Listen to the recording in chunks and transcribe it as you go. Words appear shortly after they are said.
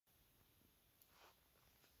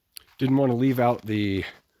Didn't want to leave out the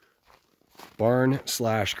barn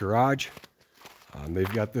slash garage.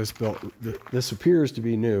 They've got this built. This appears to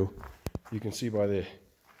be new. You can see by the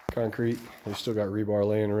concrete. They've still got rebar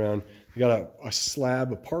laying around. You got a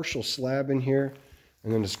slab, a partial slab in here,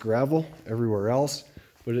 and then it's gravel everywhere else.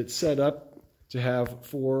 But it's set up to have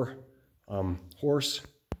 4 horse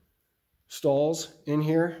stalls in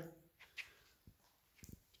here.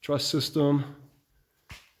 Truss system.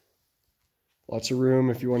 Lots of room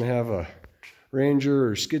if you want to have a Ranger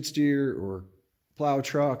or skid steer or plow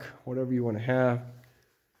truck, whatever you want to have.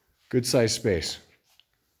 Good size space.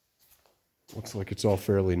 Looks like it's all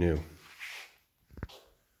fairly new.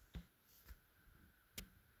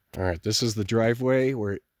 All right, this is the driveway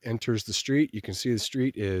where it enters the street. You can see the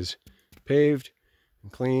street is paved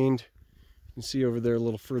and cleaned. You can see over there a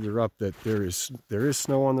little further up that there is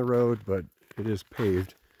snow on the road, but it is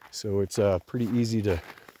paved, so it's pretty easy to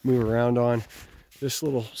move around on. This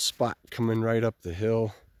little spot coming right up the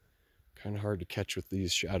hill, kind of hard to catch with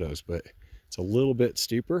these shadows, but it's a little bit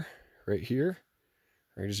steeper right here,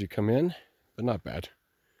 right as you come in, but not bad.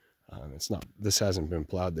 This hasn't been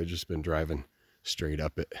plowed. They've just been driving straight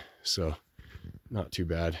up it, so not too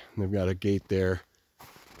bad. And they've got a gate there.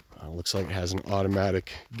 Looks like it has an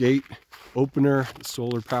automatic gate opener,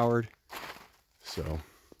 solar powered. So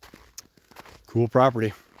cool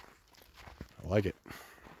property. I like it.